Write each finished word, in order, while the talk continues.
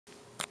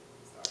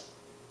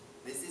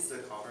the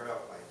cover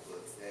of my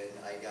books, and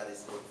I got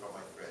this book from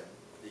my friend.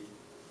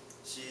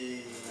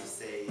 She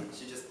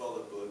just bought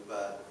the book,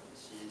 but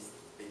she's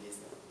thinking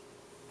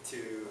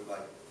to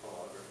like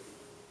pornography.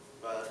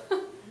 But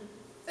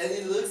and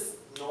it looks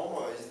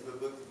normal. The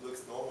book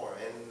looks normal,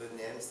 and the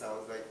name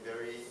sounds like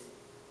very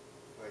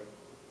like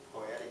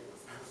poetic or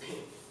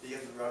something.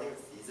 Because running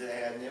with Caesar,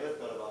 and I never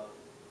thought about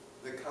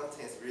the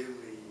contents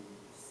really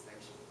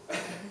sexual.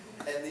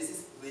 And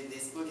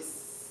this book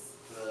is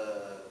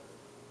the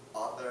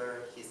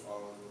author his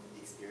own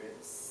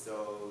experience.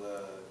 So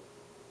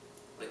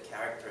the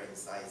character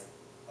inside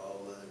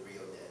all the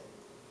real name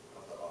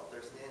of the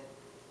author's name,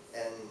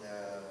 and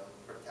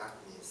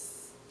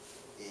protagonist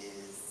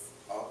is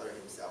author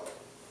himself.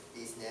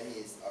 His name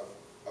is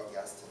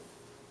Augustine.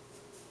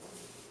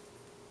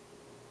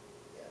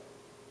 Yeah.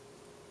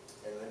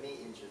 And let me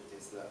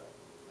introduce the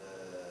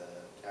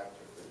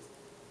character first.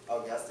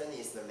 Augustine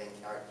is the main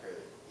character.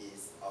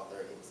 Is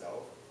author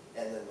himself,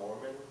 and the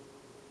Norman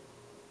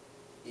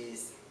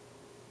is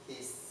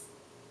his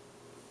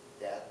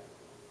dad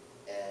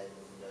and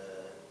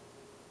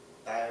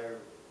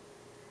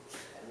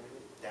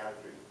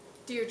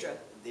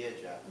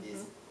Deirdre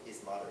is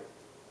his mother.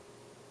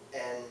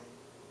 And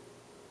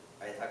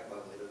I talked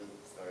about a little bit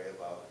story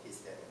about his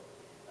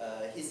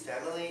family. His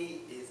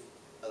family is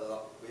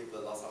with a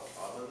lot of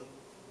problems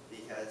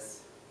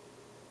because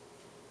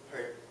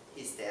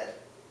his dad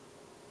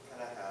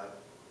kind of have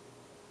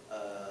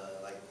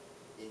like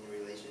in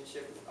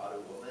relationship with other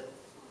women,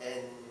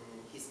 and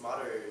his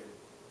mother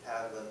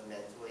have a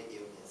mental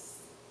illness.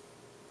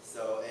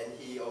 So, and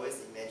he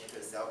always imagined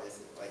herself as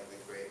like the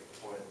great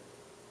porn.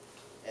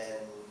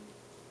 And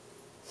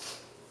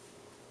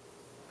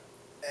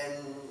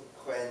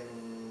when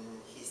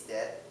his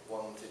dad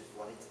wanted to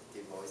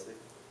divorce with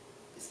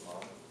his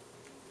mom,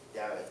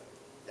 Deirdre,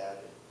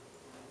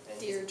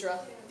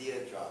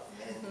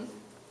 and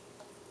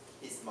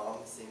his mom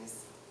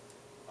seems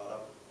out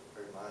of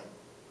her mind.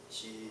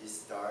 She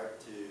started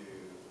to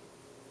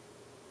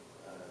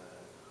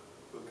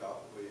hook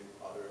up with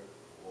other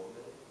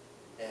women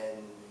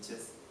and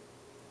just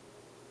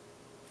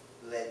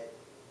let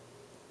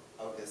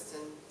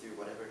Augustine do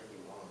whatever he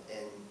wants.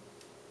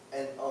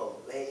 And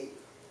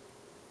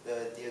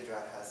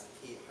Deirdre has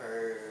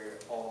her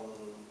own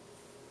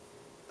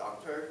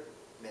doctor,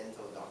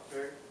 mental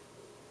doctor,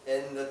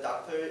 and the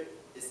doctor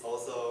is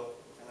also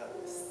kind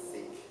of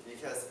sick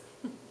because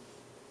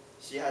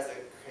she has a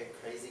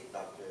crazy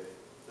doctor.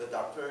 The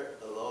doctor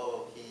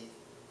allows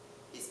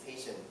his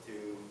patient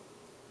to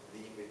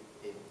live with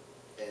him,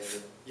 and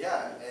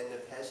and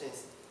the patient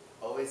is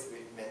always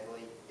with mental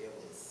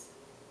illness.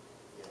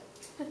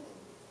 Yeah.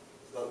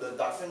 So the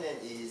doctor name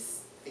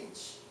is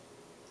Finch,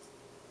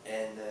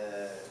 and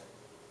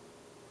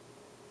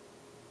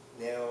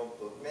Neil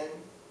Bookman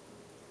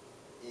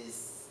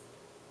is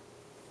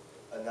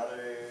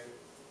another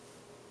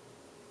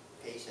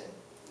patient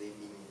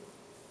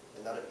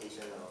another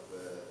patient of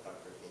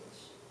Dr. Finch,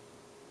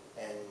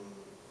 and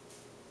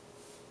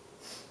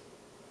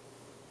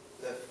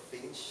the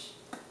Finch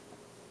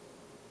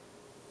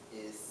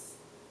is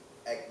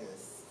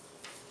Agnes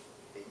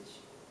Finch.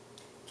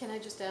 Can I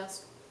just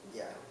ask?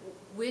 Yeah.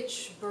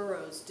 Which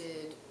Burroughs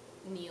did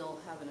Neil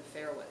have an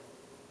affair with?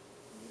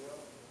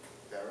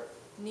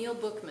 Neil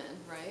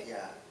Bookman, right?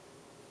 Yeah.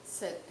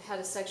 Had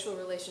a sexual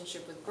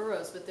relationship with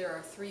Burroughs, but there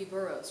are 3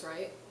 Burroughs,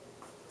 right?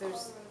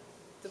 There's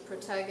the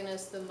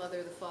protagonist, the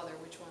mother, the father.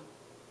 Which one?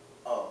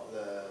 Oh,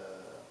 the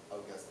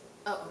Augustine.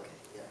 Oh, okay.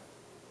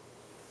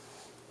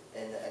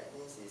 Yeah. And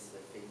Agnes is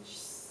the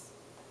Finch's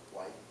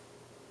wife.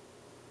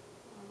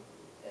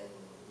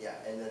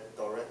 And the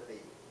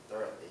Dorothy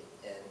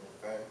and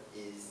Fern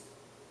is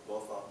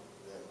both of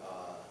them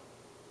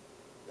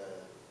the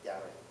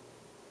Deirdre.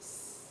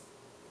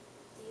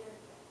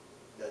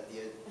 The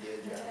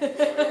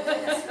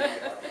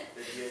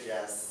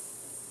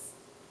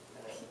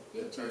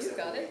You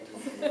got it.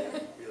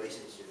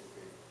 Relationship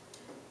with.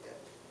 Yeah.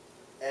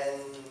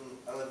 And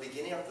on the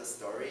beginning of the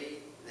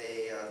story,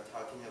 they are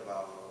talking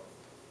about.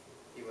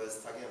 He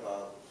was talking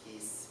about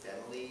his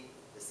family,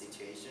 the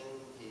situation.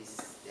 His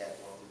dad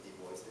wanted to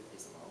divorce with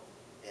his mom,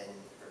 and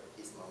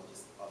his mom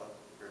just out of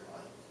her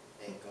mind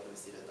and go to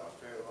see the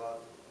doctor a lot.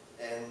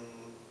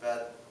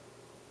 But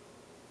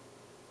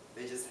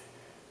they just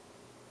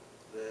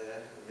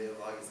the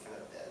dialogue is kind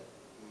of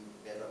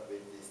bad up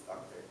with this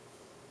doctor.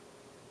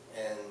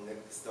 And the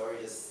story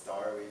just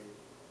starts with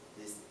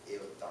this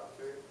ill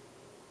doctor.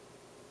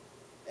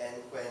 And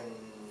when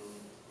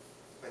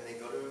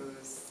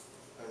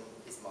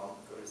his mom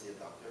go to see a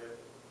doctor,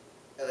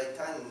 at that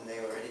time they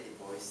already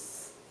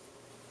divorced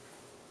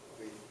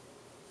with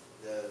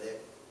the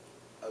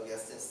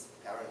Augustine's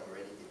parent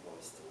already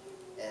divorced.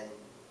 And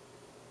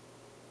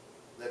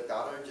the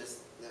daughter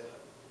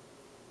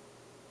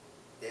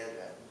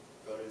Deirdre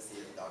go to see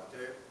a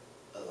doctor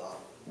a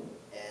lot.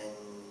 And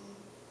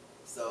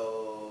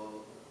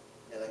so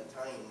at that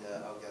time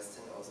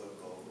Augustine also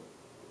go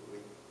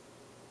with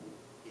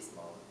his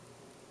mom.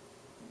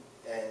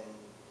 And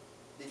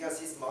because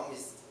his mom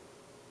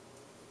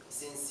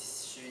since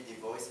she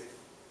divorced with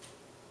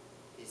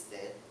he's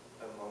dead,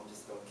 her mom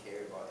just don't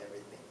care about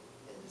everything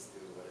and just do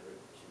whatever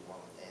she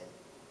wants. And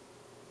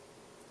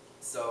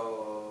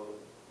so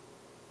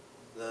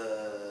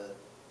the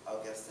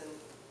Augustine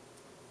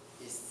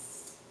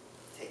is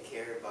taken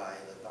care by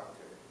the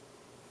doctor.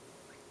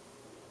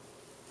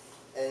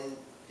 And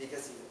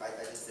because I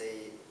just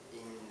say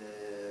in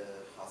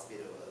the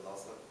hospital, a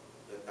lot of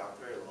the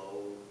doctor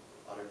allow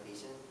other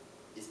patient,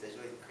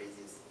 especially the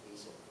craziest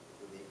patient,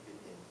 to live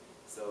with him.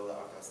 So the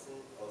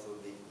Augustine also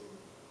live in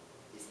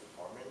his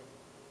apartment.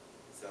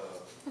 So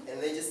and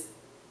they just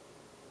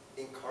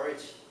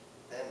encourage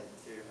them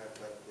to have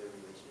like the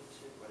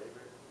relationship,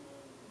 whatever.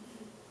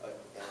 And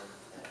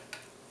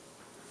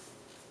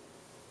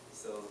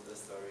so the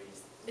story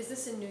Is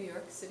this in New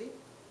York City?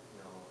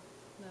 no,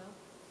 No?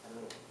 I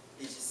don't know.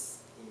 It's just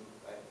in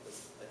like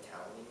a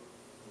town in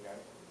New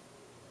York.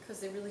 Because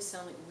they really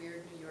sound like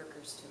weird New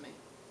Yorkers to me.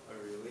 Oh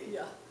really?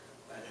 Yeah.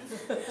 I don't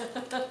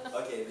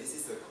know. Okay, this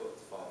is a quote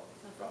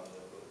from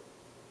the book.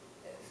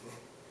 And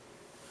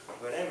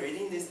when I'm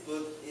reading this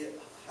book, it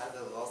has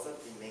a lot of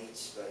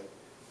image. Like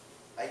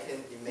I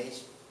can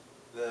image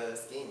the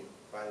skin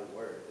by the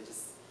word. They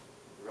just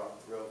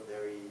wrote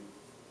very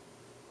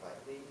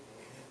likely.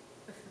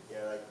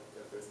 Yeah, like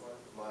the first one.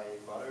 My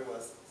father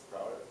was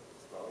sprawled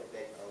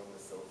back on the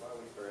sofa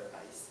with her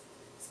eyes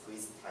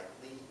squeezed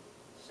tightly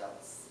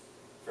shut.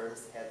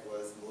 Firm's head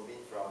was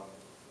moving from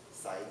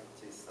side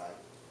to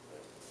side,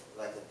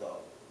 like a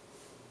dog,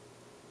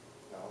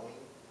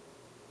 gnawing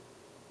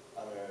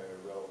on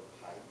a rope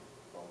high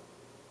bone.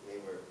 They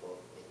were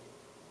both naked.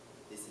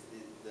 This is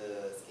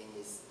the skin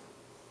is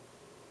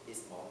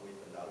his mom with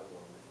another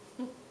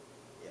woman.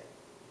 Yeah.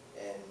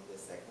 And the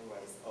second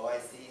one is, all I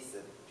see is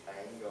a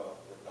triangle of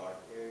the dark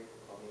hair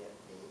coming at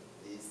me.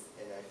 This,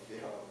 and I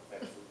feel a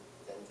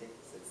authentic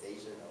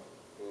sensation of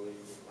pulling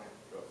in my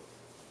throat.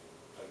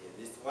 Okay,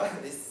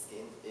 this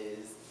skin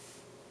is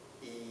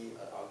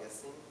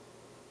Augustine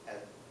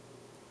had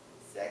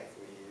sex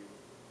with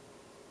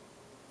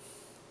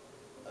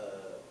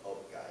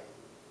old guy.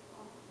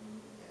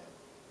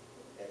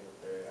 Yeah. And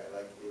I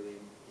like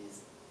feeling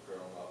his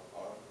grown up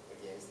arm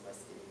against my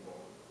skinny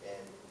bone.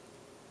 And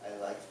I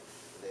like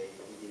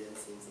he didn't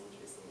seem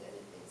interested in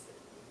anything except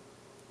me.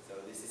 So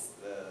this is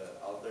the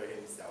author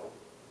himself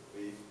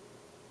with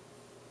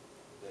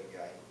the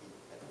guy he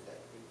had sex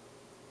with.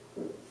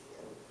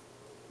 Yeah.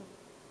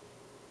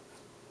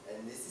 And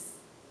this is,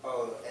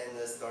 and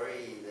the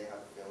story they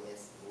have filmed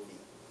is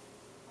movie.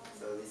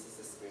 So this is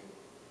the screen.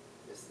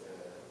 Just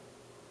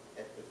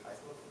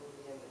advertisement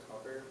movie and the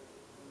cover.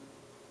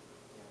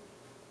 Yeah.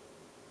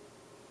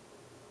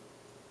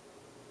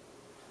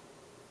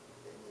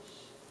 Finish.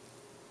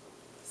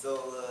 So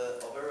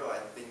overall, I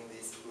think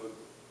this book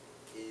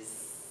is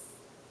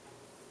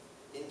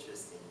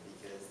interesting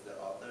because the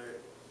author,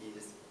 he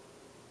just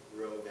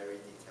wrote very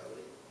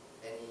detailedly.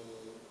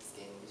 Any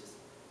skin, he just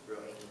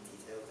wrote any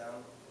detail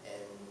down,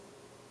 and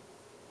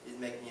it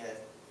made me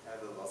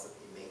have a lot of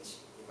image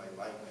in my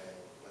mind when I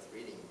was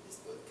reading this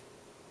book.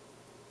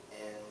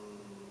 And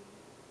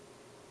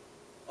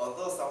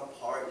although some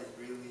part is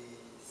really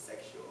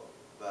sexual,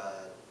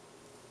 but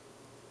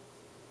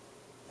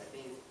I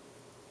think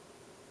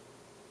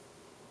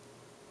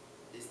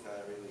it's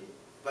not really,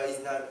 but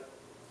it's not,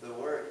 the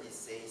word he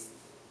says,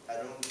 I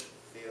don't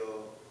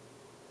feel,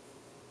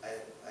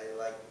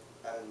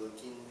 I'm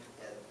looking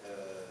at a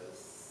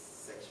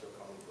sexual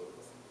comic book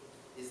or something.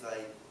 It's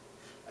like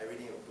I'm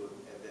reading a book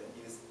and then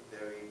use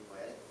very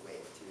poetic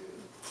way to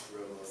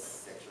draw those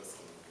sexual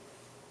scenes.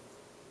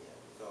 Yeah,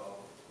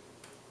 so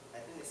I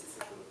think this is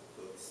a good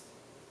book.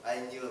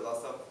 I knew a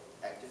lot of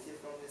adjectives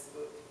from this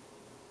book,